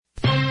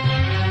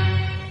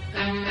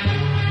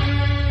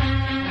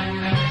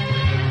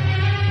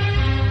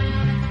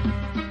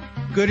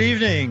Good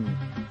evening.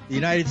 The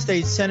United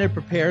States Senate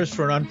prepares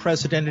for an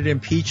unprecedented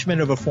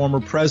impeachment of a former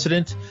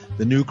president,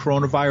 the new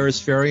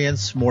coronavirus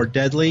variants more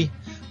deadly,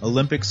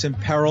 Olympics in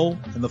peril,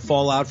 and the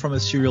fallout from a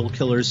serial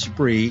killer's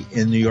spree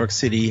in New York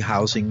City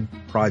housing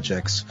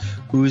projects.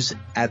 Who's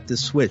at the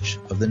switch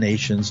of the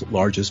nation's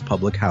largest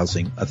public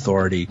housing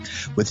authority?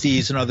 With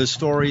these and other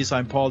stories,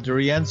 I'm Paul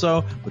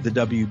DiRienzo with the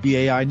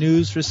WBAI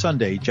News for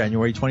Sunday,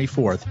 January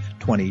 24th,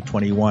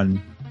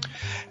 2021.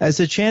 As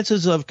the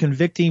chances of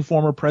convicting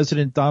former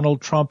President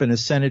Donald Trump in a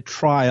Senate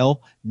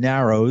trial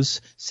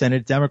narrows,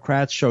 Senate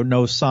Democrats show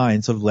no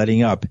signs of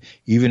letting up,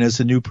 even as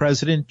the new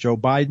president, Joe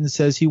Biden,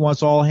 says he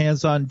wants all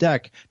hands on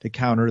deck to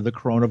counter the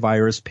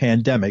coronavirus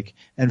pandemic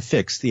and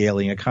fix the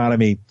ailing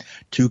economy.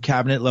 Two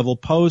cabinet-level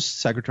posts,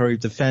 Secretary of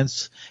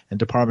Defense and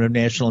Department of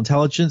National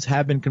Intelligence,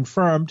 have been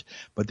confirmed,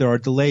 but there are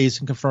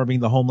delays in confirming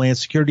the Homeland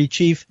Security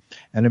chief,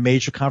 and a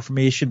major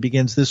confirmation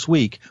begins this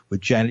week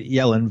with Janet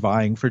Yellen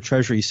vying for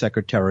Treasury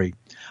Secretary.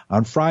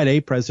 On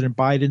Friday, President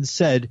Biden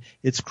said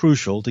it's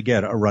crucial to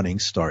get a running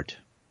start.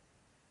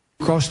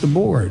 Across the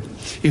board,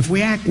 if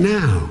we act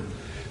now,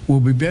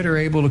 we'll be better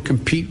able to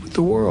compete with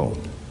the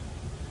world.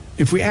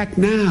 If we act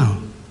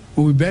now,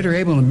 we'll be better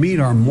able to meet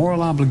our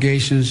moral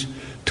obligations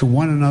to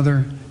one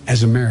another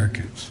as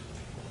Americans.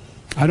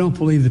 I don't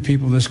believe the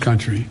people of this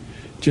country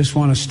just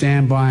want to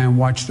stand by and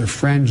watch their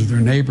friends,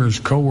 their neighbors,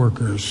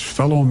 coworkers,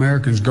 fellow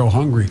Americans go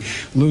hungry,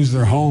 lose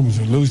their homes,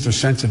 or lose their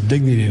sense of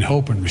dignity and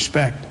hope and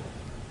respect.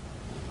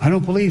 I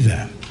don't believe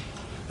that,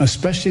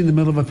 especially in the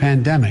middle of a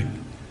pandemic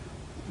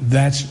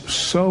that's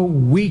so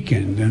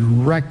weakened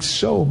and wreaked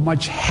so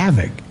much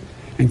havoc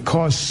and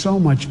caused so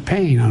much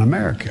pain on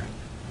America.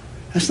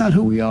 That's not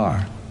who we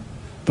are.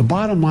 The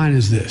bottom line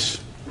is this: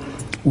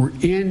 we're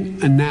in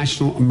a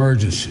national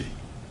emergency.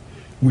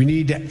 We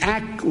need to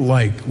act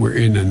like we're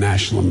in a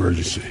national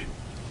emergency.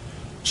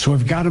 So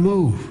we've got to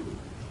move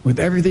with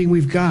everything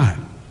we've got,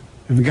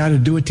 and we've got to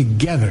do it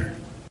together.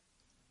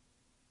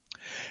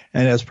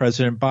 And as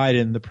President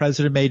Biden, the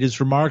president made his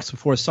remarks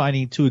before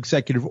signing two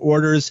executive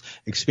orders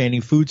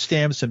expanding food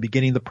stamps and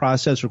beginning the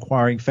process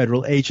requiring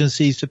federal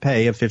agencies to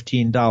pay a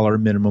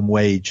 $15 minimum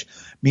wage.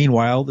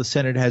 Meanwhile, the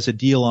Senate has a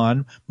deal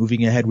on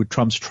moving ahead with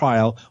Trump's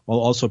trial while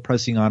also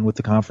pressing on with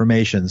the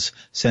confirmations.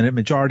 Senate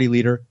Majority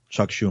Leader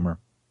Chuck Schumer.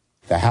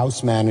 The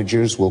House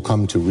managers will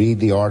come to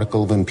read the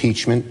article of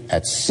impeachment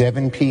at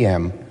 7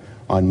 p.m.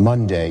 on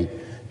Monday,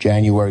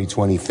 January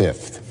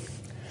 25th.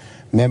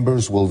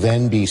 Members will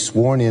then be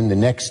sworn in the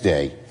next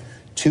day,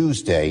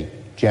 Tuesday,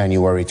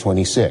 January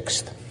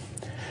 26th.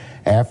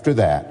 After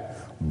that,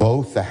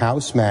 both the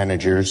House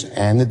managers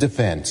and the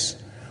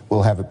defense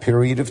will have a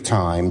period of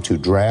time to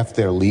draft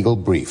their legal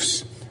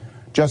briefs,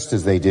 just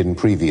as they did in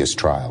previous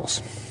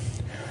trials.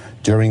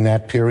 During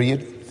that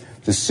period,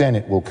 the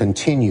Senate will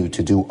continue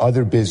to do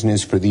other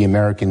business for the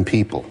American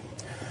people,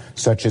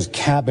 such as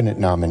cabinet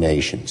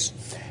nominations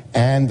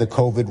and the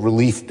COVID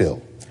relief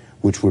bill,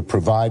 which would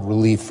provide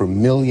relief for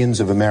millions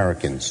of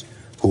Americans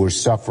who are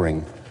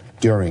suffering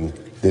during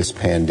this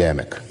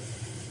pandemic.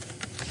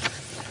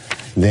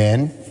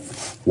 Then,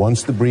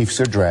 once the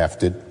briefs are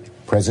drafted,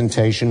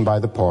 presentation by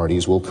the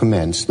parties will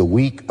commence the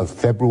week of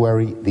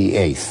February the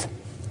 8th.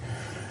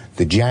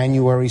 The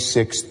January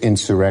 6th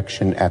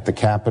insurrection at the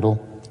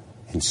Capitol,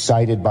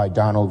 incited by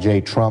Donald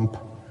J. Trump,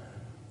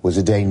 was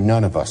a day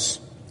none of us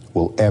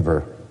will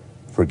ever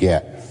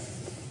forget.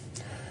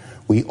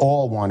 We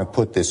all want to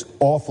put this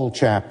awful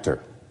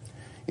chapter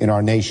in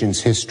our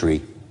nation's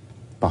history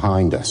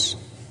behind us.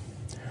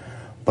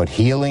 But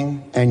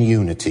healing and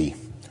unity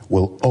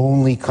will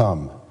only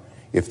come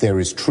if there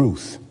is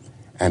truth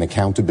and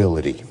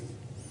accountability.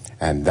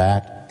 And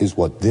that is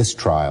what this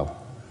trial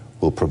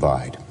will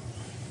provide.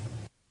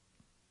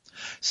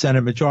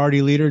 Senate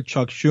Majority Leader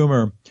Chuck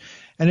Schumer.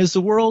 And as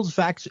the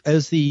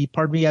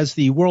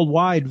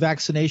worldwide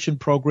vaccination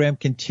program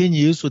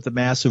continues with the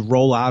massive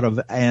rollout of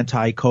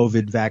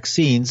anti-COVID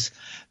vaccines,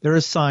 there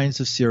are signs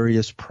of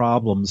serious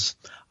problems.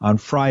 On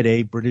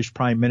Friday, British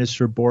Prime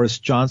Minister Boris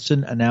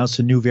Johnson announced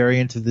a new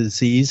variant of the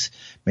disease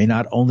may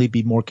not only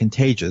be more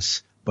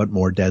contagious, but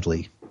more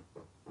deadly.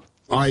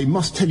 I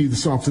must tell you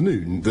this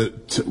afternoon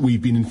that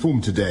we've been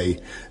informed today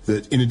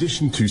that in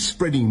addition to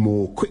spreading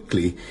more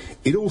quickly,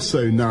 it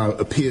also now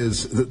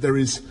appears that there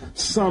is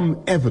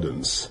some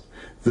evidence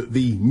that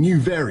the new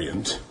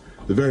variant,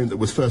 the variant that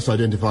was first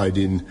identified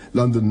in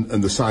London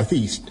and the South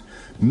East,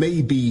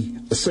 may be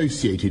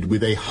associated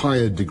with a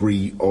higher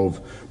degree of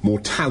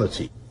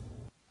mortality.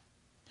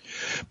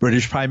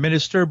 British Prime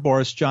Minister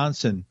Boris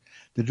Johnson.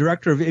 The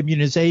Director of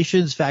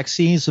Immunizations,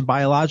 Vaccines, and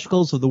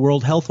Biologicals of the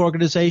World Health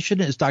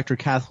Organization is Dr.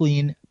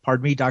 Catherine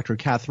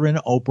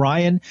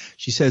O'Brien.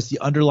 She says the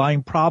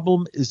underlying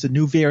problem is the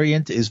new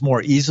variant is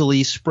more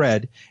easily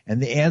spread,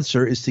 and the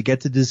answer is to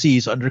get the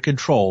disease under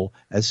control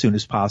as soon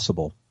as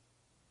possible.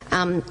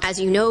 As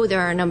you know,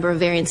 there are a number of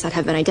variants that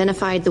have been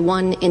identified. The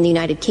one in the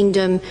United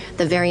Kingdom,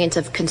 the variant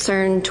of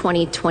concern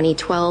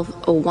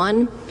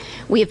 2020-1201.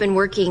 We have been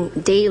working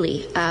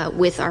daily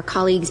with our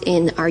colleagues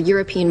in our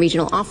European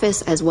regional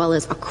office, as well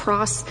as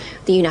across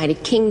the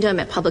United Kingdom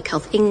at Public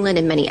Health England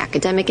and many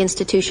academic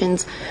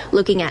institutions,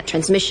 looking at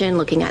transmission,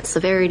 looking at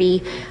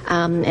severity.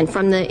 And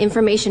from the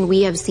information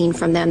we have seen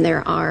from them,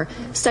 there are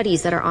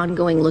studies that are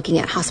ongoing looking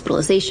at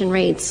hospitalization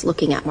rates,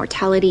 looking at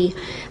mortality.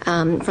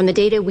 From the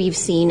data we've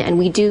seen, and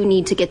we do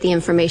need to get the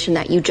information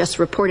that you just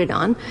reported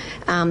on,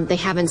 they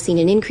haven't seen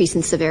an increase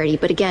in severity.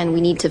 But again, we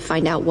need to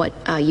find out what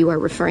you are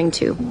referring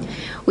to.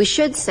 We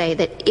should say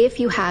that if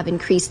you have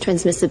increased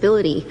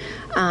transmissibility,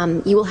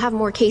 you will have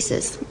more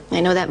cases. I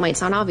know that might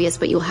sound obvious,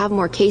 but you'll have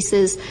more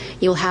cases,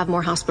 you'll have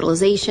more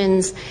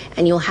hospitalizations,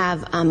 and you'll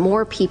have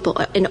more people,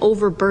 an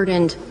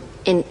overburdened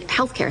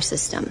healthcare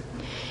system.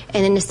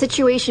 And in a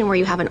situation where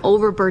you have an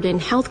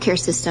overburdened healthcare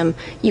system,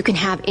 you can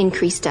have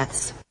increased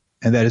deaths.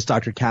 And that is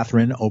Dr.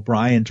 Catherine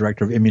O'Brien,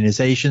 Director of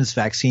Immunizations,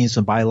 Vaccines,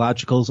 and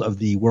Biologicals of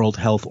the World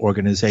Health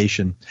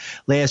Organization.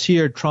 Last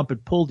year, Trump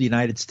had pulled the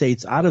United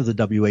States out of the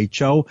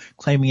WHO,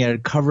 claiming it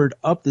had covered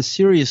up the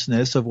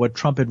seriousness of what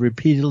Trump had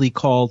repeatedly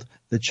called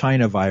the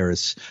China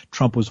virus.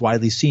 Trump was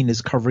widely seen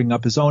as covering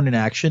up his own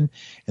inaction.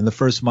 In the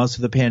first months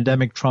of the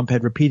pandemic, Trump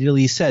had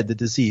repeatedly said the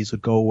disease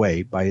would go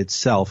away by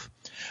itself.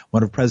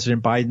 One of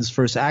President Biden's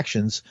first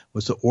actions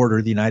was to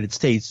order the United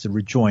States to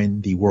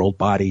rejoin the world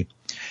body.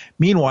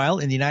 Meanwhile,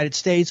 in the United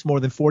States,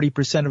 more than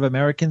 40% of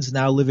Americans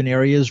now live in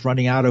areas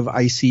running out of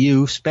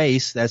ICU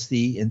space. That's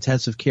the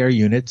intensive care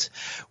units,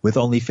 with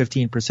only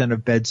 15%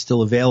 of beds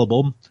still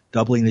available,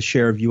 doubling the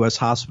share of U.S.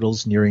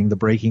 hospitals nearing the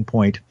breaking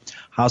point.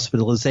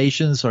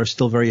 Hospitalizations are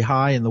still very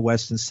high in the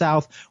West and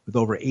South, with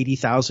over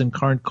 80,000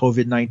 current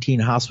COVID-19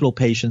 hospital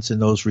patients in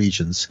those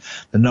regions.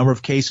 The number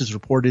of cases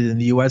reported in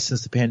the U.S.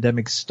 since the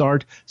pandemic's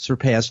start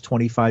surpassed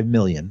 25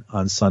 million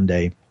on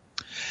Sunday.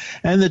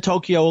 And the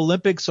Tokyo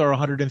Olympics are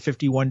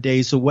 151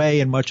 days away,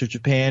 and much of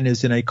Japan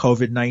is in a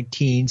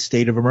COVID-19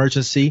 state of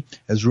emergency.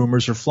 As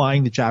rumors are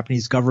flying, the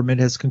Japanese government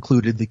has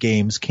concluded the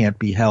games can't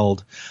be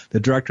held. The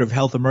Director of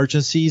Health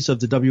Emergencies of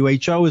the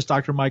WHO is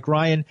Dr. Mike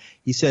Ryan.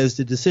 He says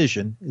the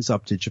decision is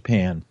up to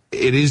Japan.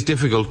 It is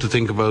difficult to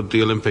think about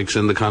the Olympics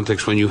in the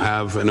context when you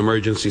have an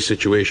emergency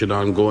situation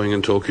ongoing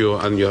in Tokyo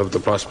and you have the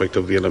prospect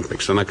of the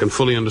Olympics. And I can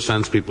fully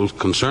understand people's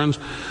concerns,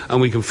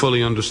 and we can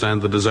fully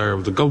understand the desire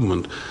of the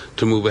government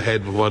to move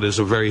ahead with what is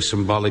a very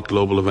symbolic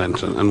global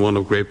event and one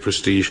of great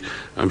prestige,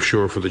 I'm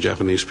sure, for the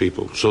Japanese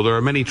people. So there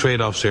are many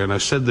trade-offs here, and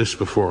I've said this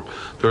before.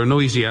 There are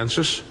no easy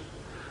answers.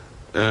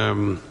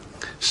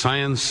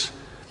 Science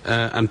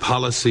and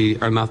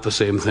policy are not the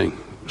same thing.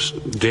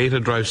 Data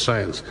drives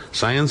science.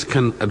 Science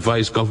can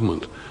advise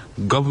government.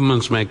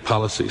 Governments make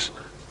policies.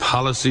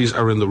 Policies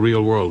are in the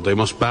real world. They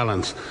must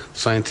balance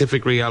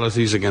scientific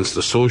realities against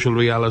the social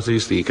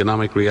realities, the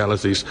economic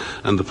realities,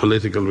 and the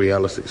political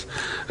realities.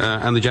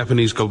 And the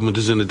Japanese government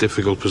is in a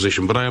difficult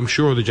position. But I am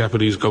sure the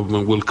Japanese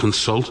government will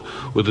consult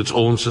with its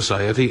own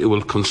society. It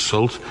will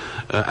consult,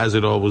 as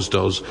it always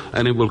does,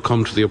 and it will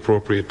come to the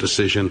appropriate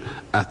decision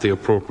at the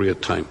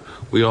appropriate time.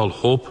 We all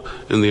hope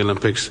in the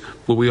Olympics,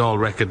 but we all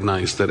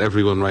recognise that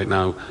everyone right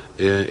now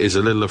is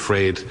a little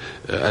afraid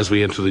as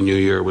we enter the new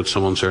year with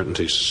some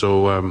uncertainties.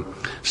 So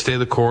stay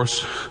the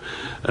course,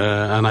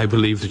 and I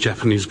believe the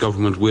Japanese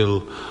government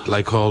will,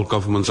 like all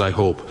governments I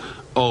hope,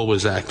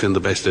 always act in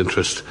the best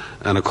interest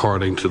and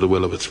according to the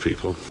will of its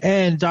people.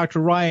 And Dr.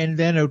 Ryan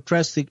then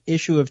addressed the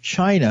issue of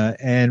China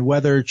and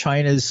whether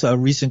China's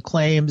recent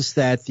claims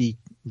that the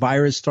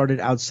virus started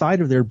outside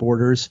of their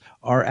borders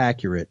are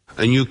accurate.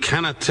 And you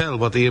cannot tell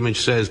what the image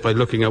says by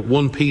looking at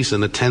one piece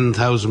in a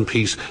 10,000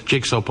 piece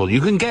jigsaw puzzle.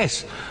 You can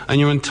guess, and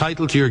you're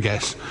entitled to your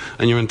guess,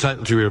 and you're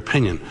entitled to your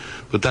opinion,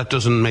 but that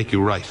doesn't make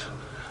you right.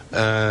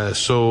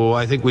 So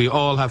I think we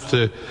all have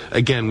to,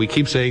 again, we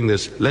keep saying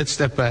this, let's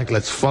step back,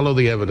 let's follow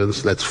the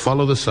evidence, let's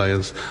follow the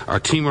science.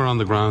 Our team are on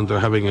the ground, they're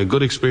having a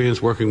good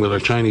experience working with our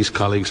Chinese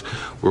colleagues.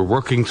 We're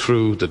working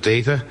through the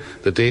data.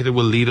 The data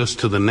will lead us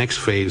to the next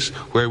phase,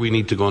 where we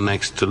need to go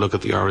next to look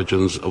at the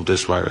origins of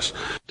this virus.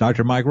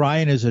 Dr. Mike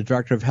Ryan is the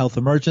Director of Health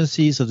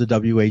Emergencies of the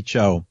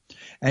WHO.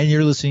 And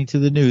you're listening to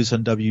the news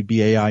on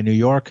WBAI New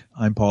York.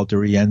 I'm Paul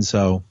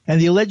DiRienzo.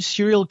 And the alleged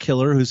serial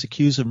killer who's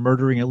accused of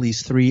murdering at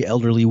least 3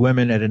 elderly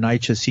women at a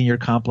NYCHA senior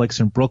complex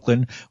in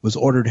Brooklyn was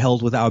ordered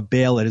held without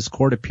bail at his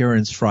court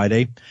appearance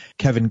Friday.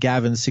 Kevin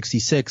Gavin,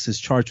 66, is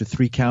charged with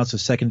 3 counts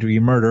of second-degree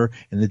murder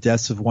in the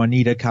deaths of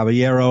Juanita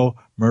Caballero,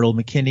 Myrtle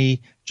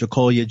McKinney,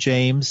 Jacolia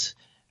James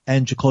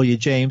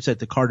at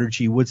the Carter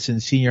G. Woodson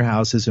senior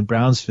houses in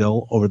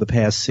Brownsville over the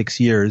past 6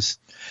 years.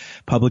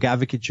 Public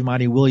advocate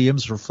Jumaane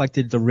Williams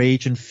reflected the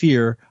rage and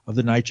fear of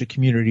the NYCHA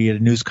community at a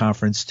news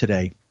conference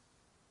today.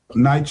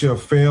 NYCHA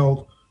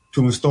failed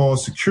to install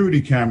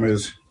security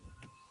cameras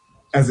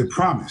as it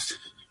promised.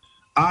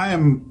 I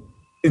am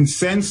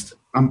incensed.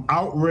 I'm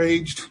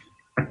outraged.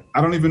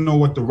 I don't even know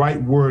what the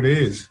right word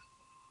is.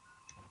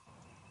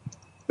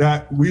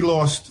 That we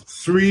lost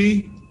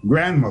 3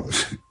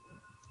 grandmothers,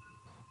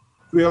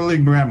 3 elderly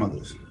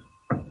grandmothers.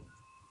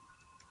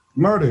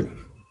 murdered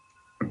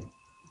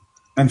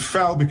and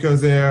fell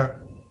because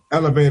their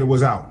elevator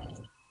was out.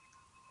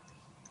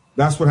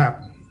 That's what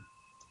happened.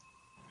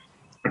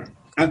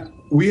 And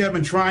we have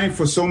been trying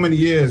for so many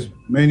years,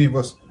 many of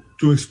us,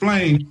 to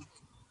explain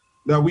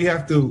that we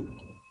have to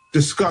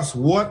discuss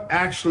what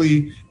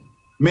actually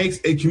makes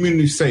a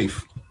community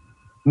safe.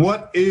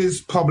 What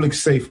is public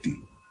safety?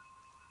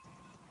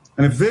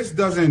 And if this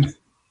doesn't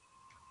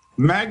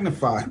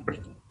magnify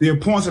the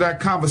importance of that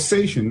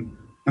conversation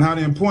and how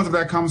the importance of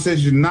that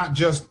conversation is not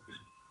just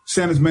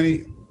send as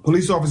many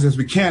police officers as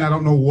we can, I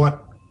don't know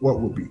what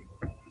will be.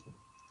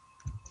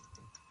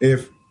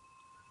 If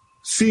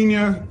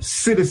senior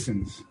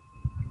citizens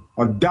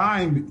are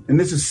dying, and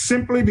this is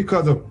simply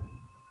because of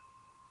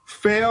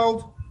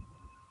failed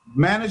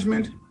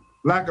management,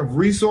 lack of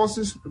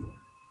resources,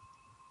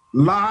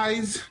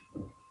 lies,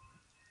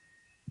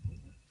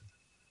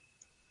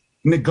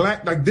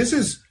 neglect, like this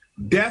is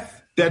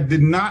death that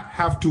did not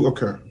have to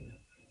occur.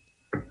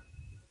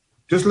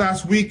 Just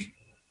last week,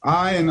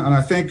 I and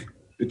I think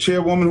the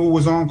chairwoman who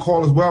was on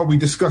call as well, we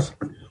discussed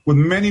with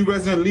many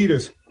resident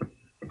leaders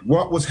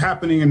what was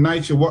happening in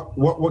NYCHA,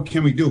 what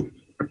can we do?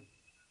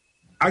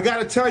 I got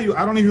to tell you,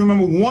 I don't even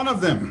remember one of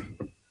them.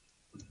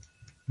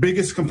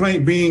 Biggest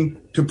complaint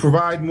being to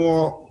provide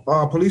more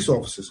police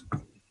officers.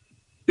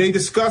 They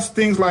discussed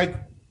things like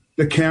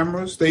the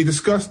cameras. They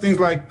discussed things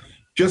like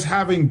just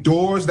having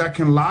doors that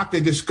can lock. They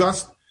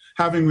discussed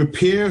having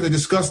repairs. They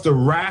discussed the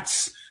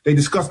rats. They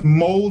discussed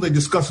mold. They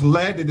discussed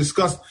lead. They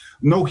discussed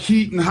no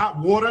heat and hot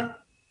water.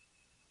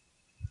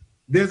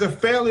 There's a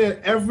failure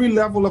at every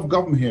level of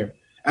government here,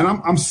 and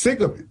I'm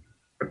sick of it.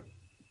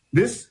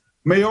 This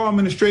mayoral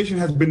administration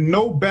has been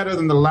no better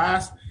than the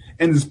last,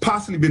 and has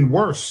possibly been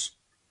worse.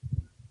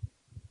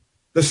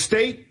 The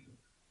state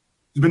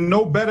has been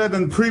no better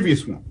than the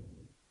previous one.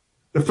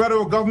 The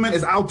federal government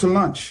is out to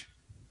lunch.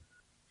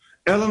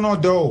 Eleanor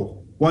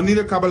Dole,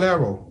 Juanita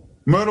Caballero,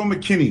 Myrtle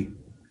McKinney,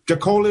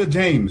 Jacolia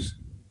James,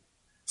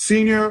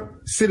 senior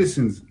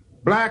citizens,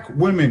 black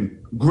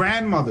women,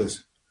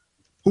 grandmothers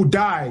who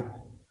died,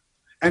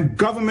 and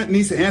government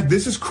needs to answer.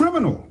 This is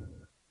criminal.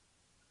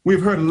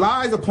 We've heard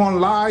lies upon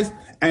lies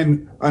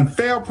and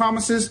failed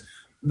promises.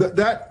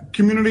 That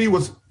community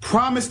was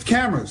promised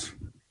cameras.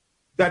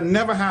 That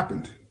never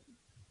happened.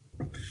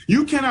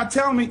 You cannot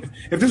tell me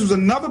if this was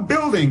another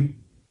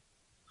building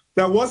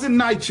that wasn't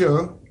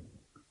NYCHA,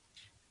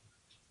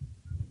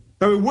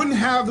 that we wouldn't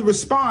have the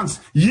response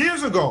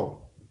years ago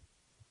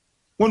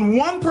when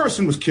one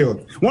person was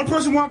killed. One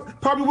person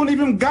probably wouldn't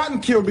even gotten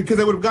killed because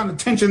they would have gotten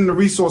attention and the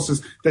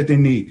resources that they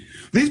need.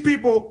 These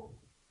people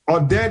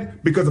are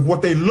dead because of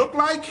what they look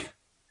like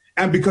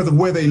and because of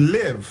where they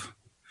live.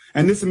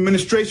 And this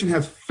administration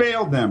has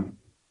failed them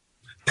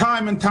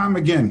time and time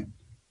again.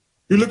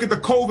 You look at the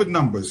COVID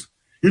numbers.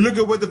 You look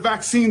at where the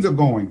vaccines are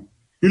going.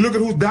 You look at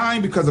who's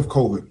dying because of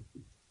COVID.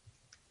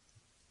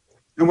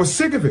 And we're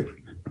sick of it.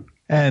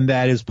 And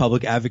that is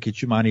public advocate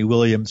Jumaane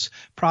Williams.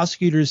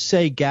 Prosecutors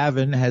say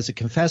Gavin has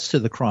confessed to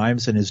the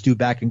crimes and is due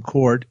back in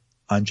court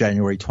on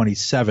January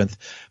 27th.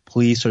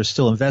 Police are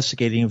still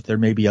investigating if there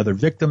may be other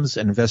victims,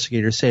 and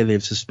investigators say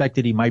they've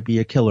suspected he might be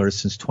a killer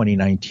since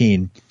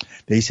 2019.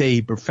 They say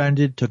he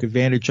befriended, took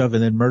advantage of,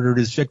 and then murdered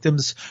his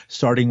victims,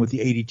 starting with the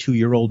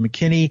 82-year-old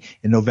McKinney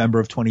in November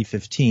of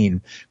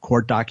 2015.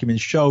 Court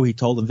documents show he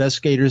told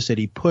investigators that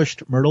he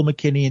pushed Myrtle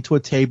McKinney into a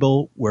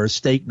table where a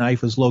steak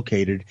knife was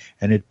located,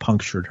 and it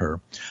punctured her.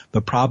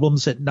 The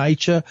problems at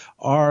NYCHA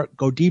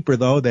go deeper,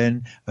 though,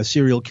 than a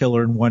serial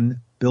killer in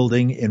one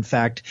building. In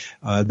fact,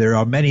 there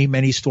are many,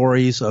 many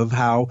stories of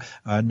how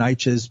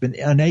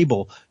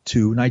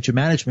NYCHA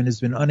management has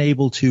been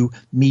unable to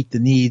meet the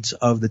needs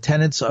of the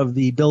tenants of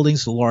the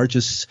buildings, the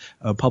largest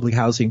public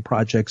housing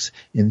projects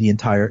in the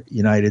entire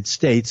United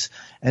States.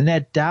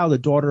 Annette Dow, the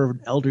daughter of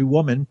an elderly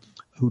woman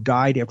who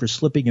died after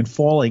slipping and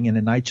falling in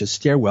a NYCHA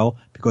stairwell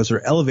because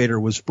her elevator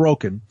was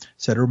broken,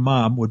 said her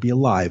mom would be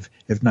alive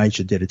if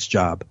NYCHA did its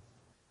job.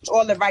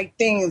 All the right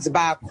things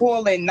about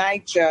calling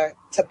NYCHA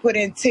to put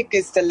in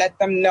tickets to let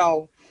them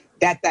know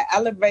that the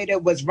elevator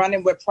was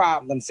running with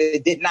problems.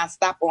 It did not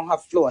stop on her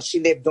floor. She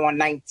lived on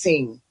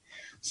 19.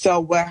 So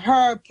with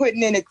her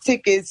putting in the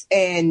tickets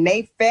and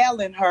they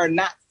failing her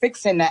not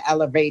fixing the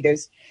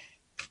elevators,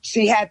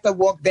 she had to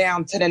walk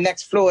down to the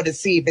next floor to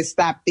see if it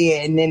stopped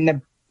there. And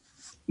then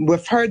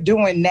with her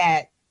doing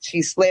that,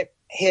 she slipped,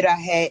 hit her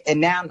head,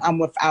 and now I'm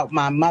without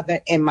my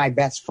mother and my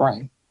best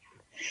friend.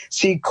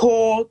 She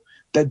called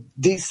the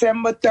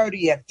December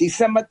 30th,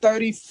 December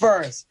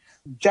 31st,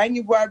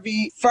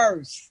 January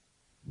 1st,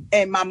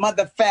 and my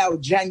mother fell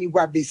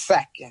January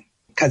 2nd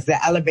because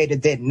the elevator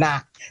did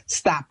not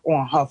stop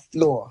on her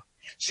floor.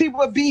 She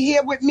would be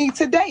here with me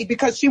today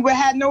because she would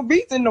have no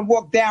reason to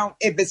walk down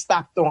if it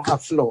stopped on her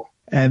floor.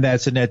 And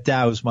that's Annette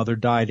Dow's mother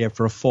died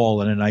after a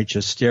fall in a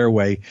NYCHA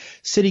stairway.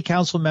 City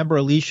Council member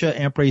Alicia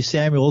Ampray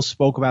Samuels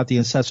spoke about the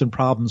incessant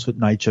problems with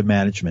NYCHA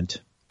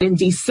management. In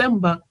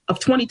December of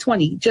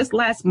 2020, just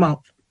last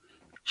month,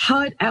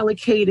 HUD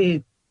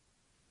allocated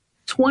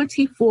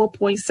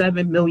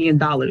 $24.7 million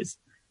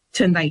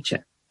to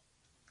NYCHA.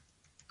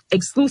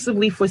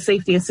 exclusively for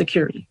safety and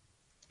security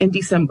in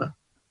December.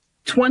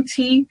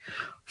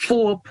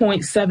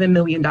 $24.7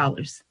 million.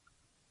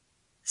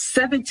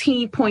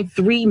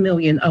 $17.3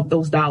 million of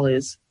those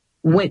dollars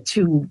went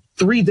to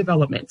 3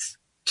 developments,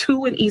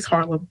 2 in East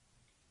Harlem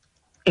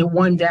and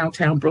 1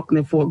 downtown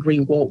Brooklyn, Fort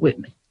Greene, Walt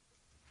Whitman.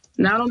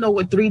 Now, I don't know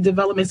what 3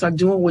 developments are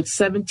doing with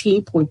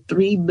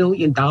 $17.3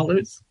 million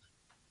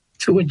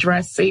to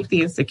address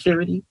safety and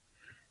security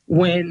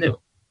when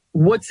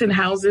Woodson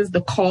houses,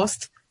 the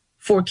cost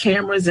for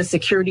cameras and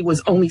security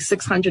was only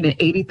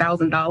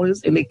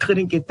 $680,000 and they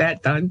couldn't get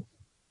that done.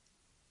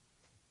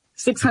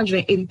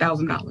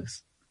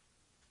 $680,000.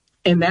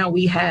 And now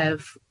we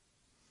have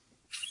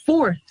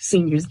 4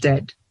 seniors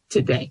dead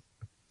today,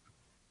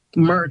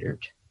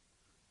 murdered.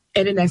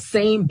 And in that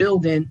same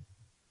building,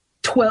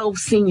 12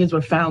 seniors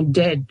were found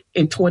dead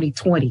in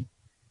 2020.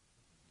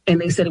 And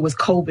they said it was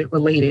COVID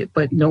related,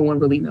 but no one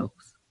really knows.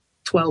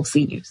 12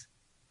 seniors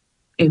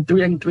in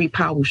 303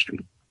 Powell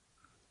Street.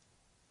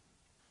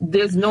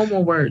 There's no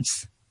more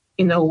words.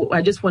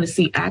 I just want to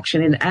see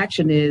action. And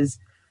action is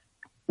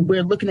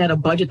we're looking at a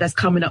budget that's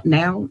coming up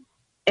now,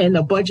 and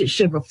the budget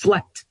should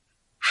reflect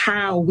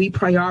how we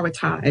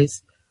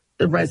prioritize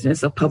the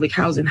residents of public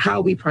housing,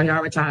 how we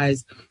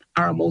prioritize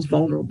our most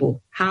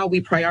vulnerable, how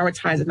we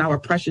prioritize our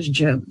precious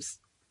gems.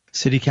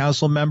 City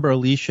Council member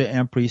Alicia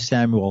Ampry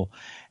Samuel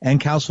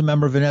and Council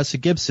member Vanessa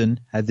Gibson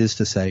had this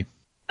to say.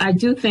 I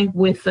do think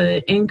with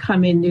the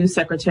incoming new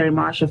Secretary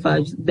Marsha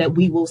Fudge that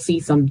we will see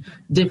some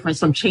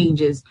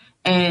changes.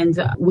 And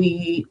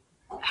we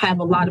have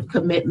a lot of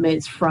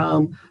commitments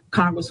from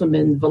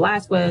Congresswoman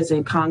Velasquez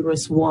and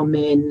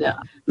Congresswoman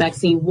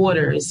Maxine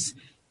Waters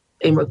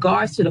in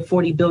regards to the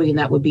 $40 billion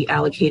that would be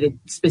allocated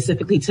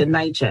specifically to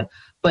NYCHA.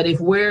 But if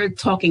we're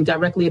talking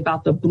directly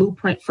about the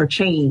blueprint for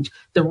change,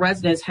 the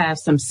residents have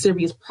some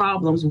serious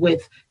problems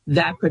with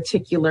that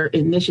particular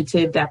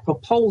initiative, that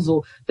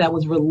proposal that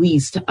was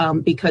released,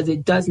 because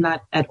it does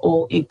not at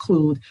all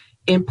include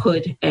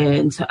input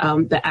and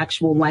the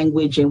actual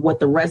language and what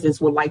the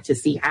residents would like to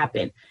see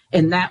happen.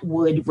 And that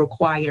would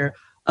require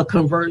a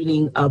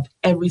converting of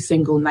every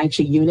single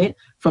NYCHA unit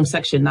from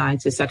Section 9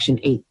 to Section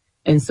 8.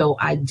 And so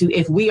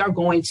if we are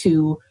going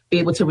to be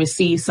able to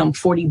receive some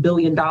 $40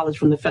 billion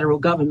from the federal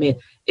government,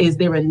 is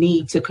there a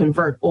need to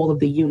convert all of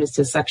the units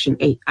to Section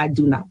 8? I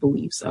do not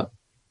believe so.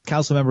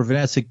 Councilmember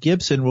Vanessa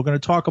Gibson, we're going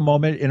to talk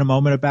in a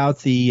moment about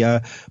the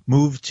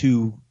move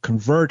to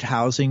convert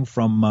housing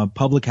from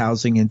public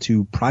housing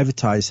into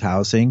privatized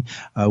housing,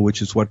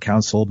 which is what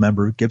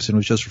Councilmember Gibson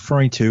was just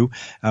referring to.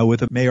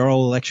 With a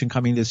mayoral election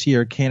coming this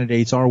year,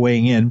 candidates are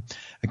weighing in.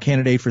 A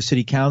candidate for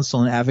city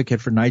council and advocate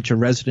for NYCHA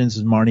residents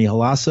is Marnie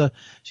Halassa.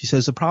 She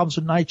says the problems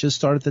with NYCHA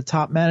start at the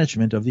top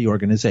management of the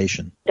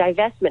organization.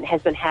 Divestment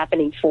has been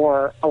happening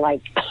for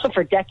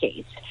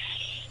decades.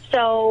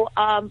 So,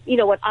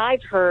 what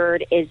I've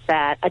heard is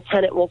that a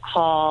tenant will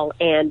call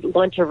and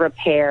want to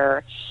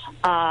repair.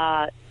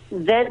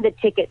 Then the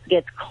ticket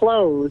gets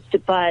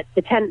closed, but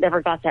the tenant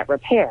never got that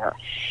repair.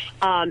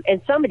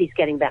 And somebody's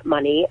getting that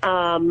money.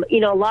 What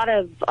a lot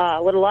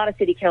of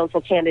city council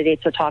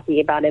candidates are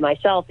talking about, and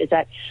myself, is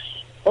that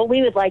what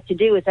we would like to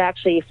do is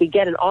actually, if we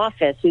get an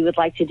office, we would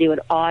like to do an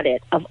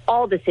audit of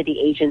all the city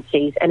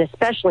agencies, and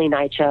especially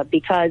NYCHA,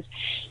 because,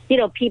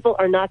 people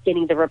are not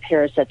getting the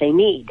repairs that they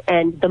need.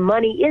 And the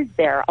money is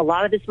there. A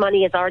lot of this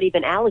money has already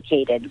been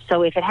allocated.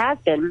 So if it has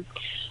been,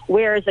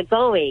 where is it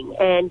going?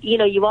 And,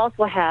 you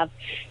also have,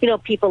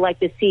 people like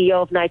the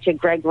CEO of NYCHA,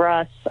 Greg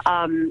Russ,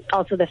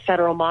 also the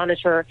federal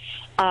monitor,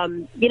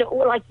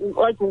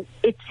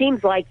 it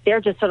seems like they're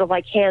just sort of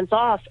like hands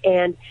off,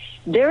 and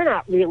they're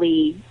not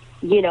really,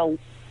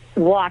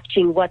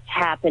 watching what's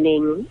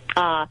happening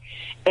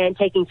and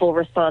taking full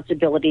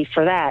responsibility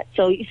for that.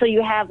 So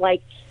you have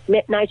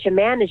NYCHA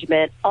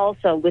management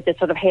also with this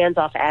sort of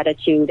hands-off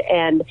attitude,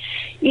 and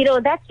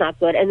that's not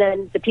good. And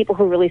then the people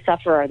who really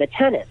suffer are the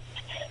tenants.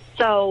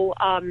 So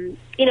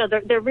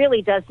there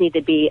really does need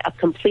to be a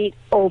complete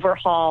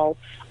overhaul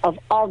of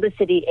all the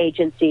city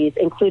agencies,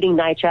 including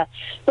NYCHA,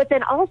 but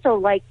then also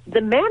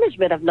the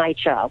management of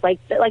NYCHA,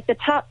 like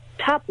the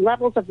top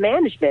levels of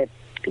management,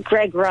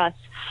 Greg Russ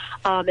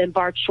and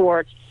Bart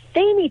Schwartz,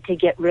 they need to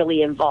get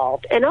really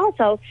involved. And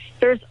also,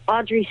 there's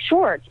Audrey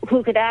Schwartz,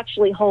 who could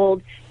actually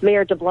hold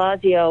Mayor de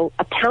Blasio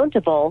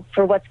accountable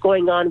for what's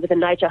going on with the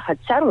NYCHA HUD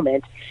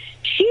settlement.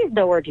 She's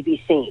nowhere to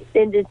be seen.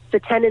 And it's the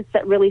tenants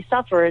that really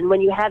suffer. And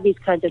when you have these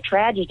kinds of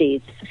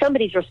tragedies,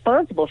 somebody's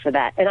responsible for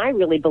that. And I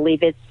really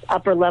believe it's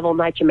upper-level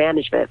NYCHA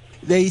management.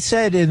 They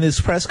said in this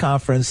press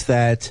conference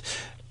that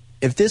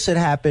if this had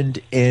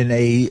happened in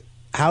a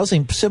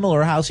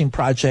similar housing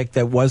project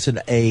that wasn't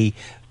a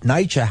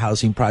NYCHA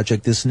housing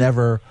project, this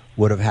never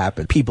would have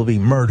happened. People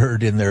being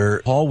murdered in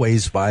their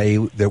hallways by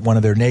one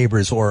of their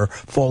neighbors, or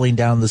falling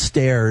down the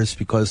stairs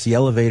because the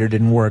elevator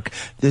didn't work.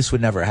 This would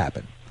never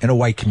happen in a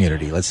white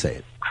community, let's say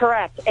it.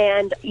 Correct.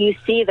 And you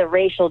see the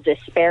racial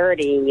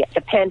disparity.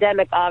 The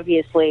pandemic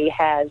obviously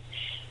has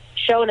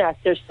shown us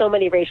there's so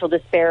many racial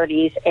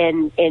disparities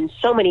in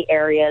so many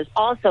areas.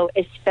 Also,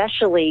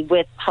 especially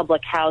with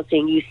public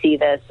housing, you see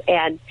this,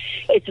 and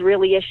it's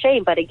really a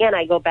shame. But again,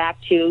 I go back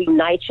to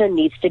NYCHA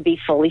needs to be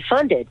fully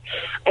funded.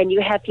 And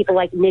you have people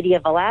like Nydia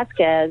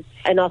Velázquez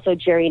and also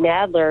Jerry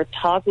Nadler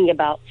talking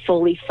about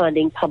fully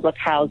funding public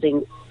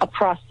housing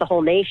across the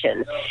whole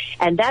nation.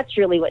 And that's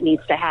really what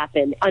needs to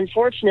happen.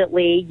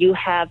 Unfortunately, you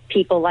have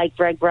people like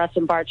Greg Russ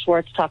and Bart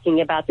Schwartz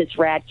talking about this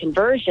RAD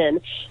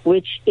conversion,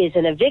 which is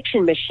an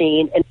eviction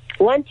machine. And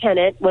one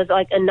tenant was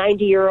like a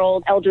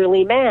 90-year-old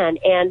elderly man,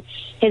 and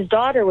his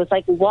daughter was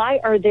like, why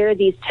are there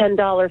these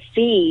 $10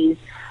 fees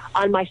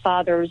on my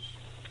father's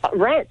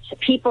rent?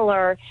 People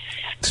are...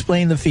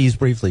 Explain the fees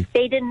briefly.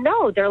 They didn't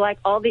know. They're like,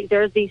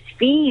 there's these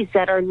fees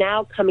that are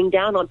now coming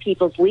down on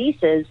people's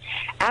leases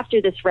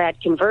after this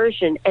RAD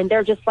conversion, and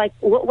they're just like,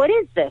 what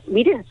is this?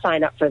 We didn't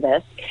sign up for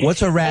this.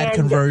 What's a RAD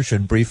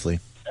conversion, briefly?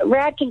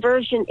 RAD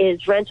conversion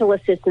is rental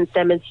assistance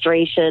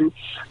demonstration.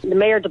 The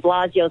Mayor de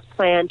Blasio's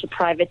plan to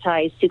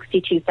privatize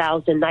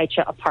 62,000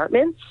 NYCHA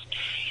apartments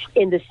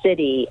in the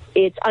city.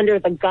 It's under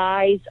the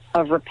guise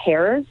of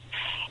repairs,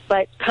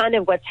 but kind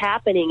of what's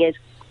happening is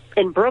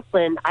in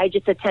Brooklyn, I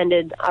just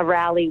attended a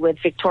rally with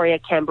Victoria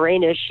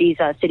Cambrenus. She's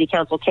a city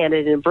council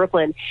candidate in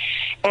Brooklyn,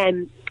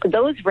 and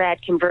those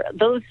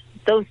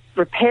those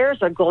repairs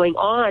are going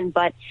on,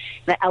 but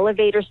the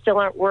elevators still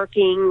aren't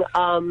working.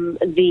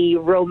 The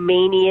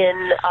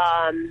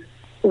Romanian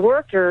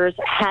workers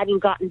hadn't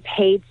gotten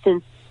paid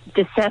since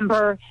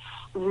December.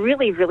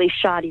 Really, really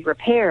shoddy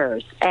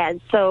repairs, and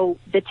so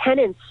the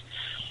tenants.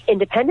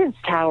 Independence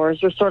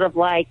Towers were sort of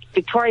like,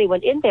 Victoria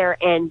went in there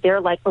and they're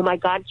like, oh my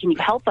God, can you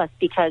help us?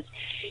 Because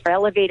our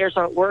elevators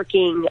aren't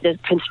working. The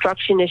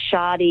construction is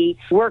shoddy.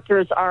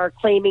 Workers are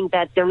claiming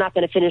that they're not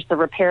going to finish the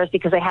repairs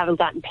because they haven't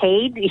gotten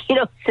paid,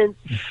 since.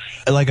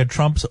 Like a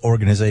Trump's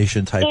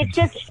organization type.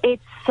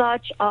 It's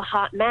such a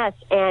hot mess,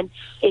 and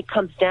it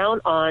comes down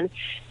on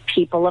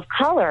people of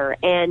color.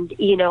 And,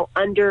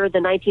 under the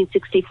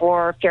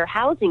 1964 Fair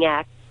Housing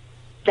Act,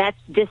 that's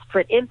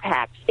disparate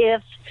impacts.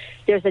 If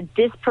there's a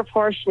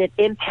disproportionate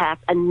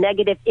impact, a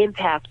negative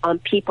impact on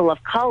people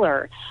of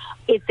color,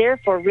 it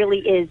therefore really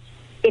is,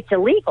 it's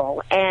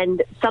illegal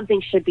and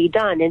something should be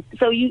done. And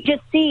so you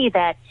just see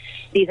that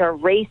these are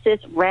racist.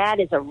 RAD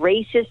is a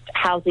racist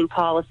housing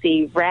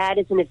policy. RAD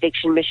is an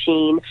eviction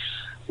machine.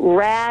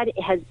 RAD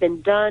has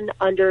been done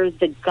under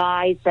the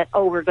guise that,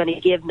 we're going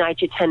to give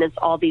NYCHA tenants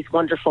all these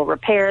wonderful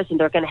repairs and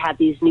they're going to have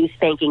these new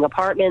spanking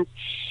apartments.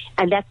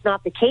 And that's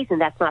not the case,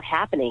 and that's not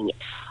happening.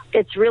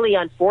 It's really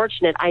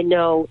unfortunate. I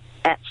know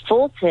at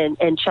Fulton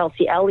and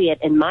Chelsea Elliott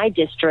in my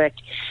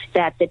district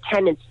that the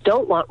tenants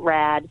don't want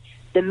RAD.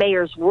 The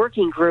mayor's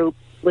working group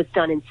was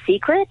done in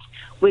secret,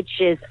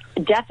 which is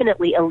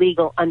definitely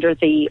illegal under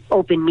the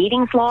open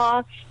meetings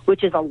law,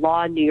 which is a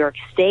law in New York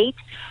State.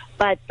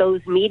 But those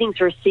meetings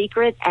are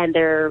secret, and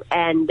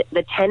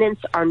the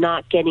tenants are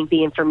not getting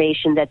the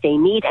information that they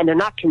need, and they're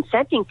not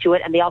consenting to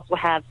it. And they also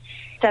have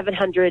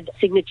 700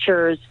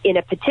 signatures in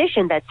a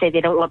petition that say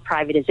they don't want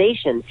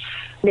privatization.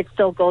 And it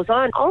still goes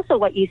on. Also,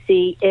 what you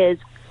see is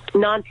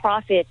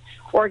nonprofit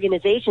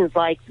organizations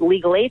like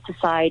Legal Aid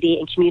Society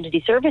and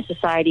Community Service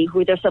Society,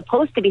 who they're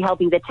supposed to be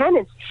helping the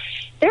tenants,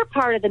 they're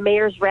part of the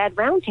mayor's RAD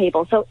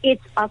roundtable. So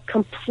it's a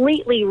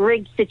completely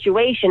rigged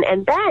situation.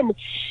 And then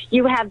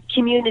you have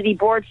Community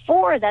Board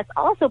 4 that's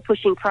also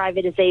pushing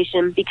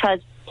privatization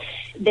because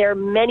there are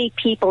many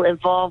people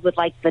involved with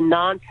like the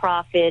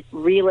nonprofit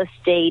real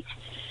estate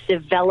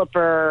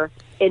developer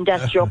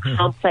industrial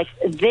complex.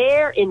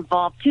 They're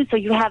involved too. So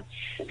you have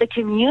the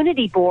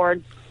community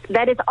board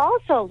that is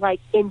also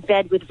like in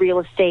bed with real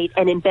estate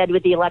and in bed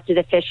with the elected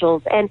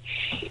officials. And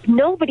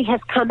nobody has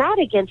come out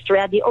against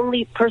RAD. The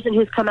only person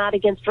who's come out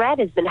against RAD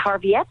has been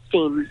Harvey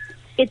Epstein.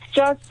 It's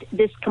just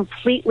this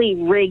completely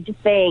rigged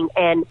thing.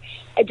 And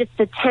just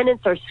the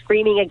tenants are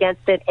screaming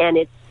against it. And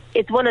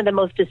it's one of the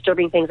most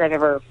disturbing things I've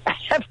ever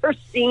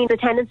seen. The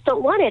tenants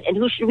don't want it. And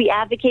who should we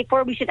advocate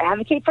for? We should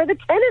advocate for the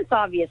tenants,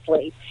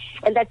 obviously.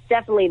 And that's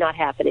definitely not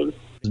happening.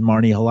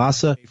 Marnie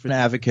Halassa, an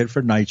advocate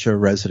for NYCHA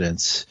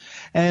residents.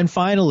 And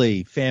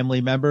finally,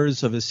 family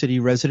members of a city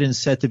resident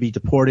set to be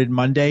deported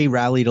Monday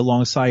rallied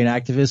alongside an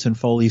activist in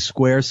Foley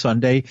Square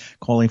Sunday,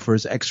 calling for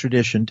his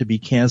extradition to be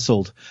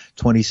canceled.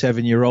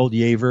 27-year-old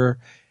Javier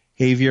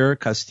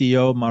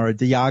Castillo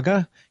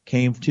Maradiaga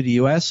came to the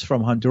U.S.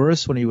 from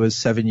Honduras when he was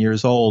 7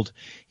 years old.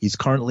 He's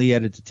currently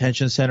at a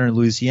detention center in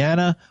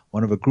Louisiana,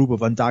 one of a group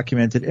of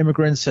undocumented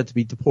immigrants set to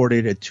be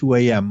deported at 2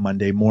 a.m.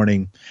 Monday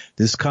morning.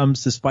 This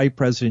comes despite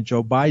President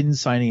Joe Biden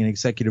signing an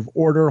executive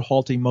order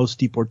halting most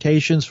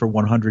deportations for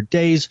 100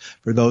 days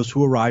for those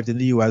who arrived in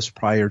the U.S.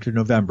 prior to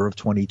November of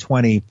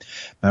 2020.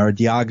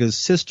 Maradiaga's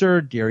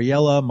sister,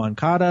 Dariela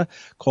Moncada,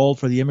 called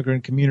for the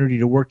immigrant community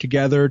to work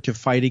together to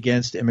fight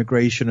against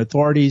immigration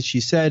authorities. She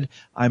said,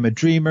 "I'm a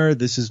dreamer.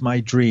 This is my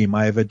dream.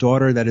 I have a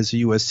daughter that is a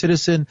U.S.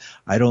 citizen.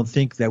 I don't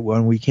think that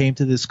when we came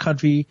to this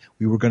country,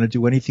 we were going to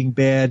do anything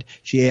bad."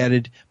 She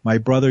added, "My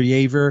brother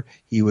Javier,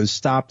 he was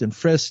stopped and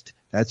frisked.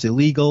 That's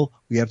illegal.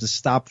 We have to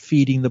stop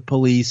feeding the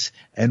police.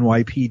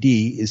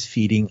 NYPD is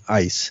feeding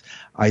ICE.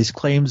 ICE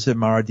claims that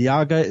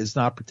Maradiaga is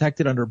not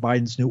protected under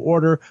Biden's new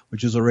order,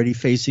 which is already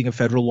facing a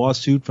federal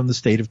lawsuit from the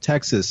state of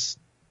Texas.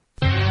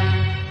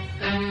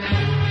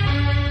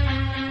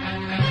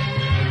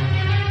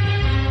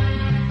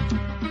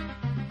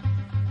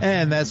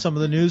 And that's some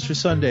of the news for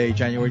Sunday,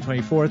 January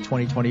 24th,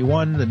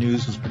 2021. The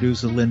news was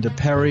produced by Linda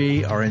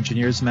Perry. Our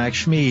engineer is Max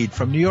Schmid.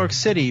 From New York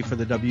City for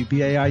the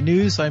WBAI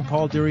News, I'm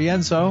Paul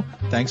DiRienzo.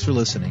 Thanks for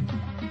listening.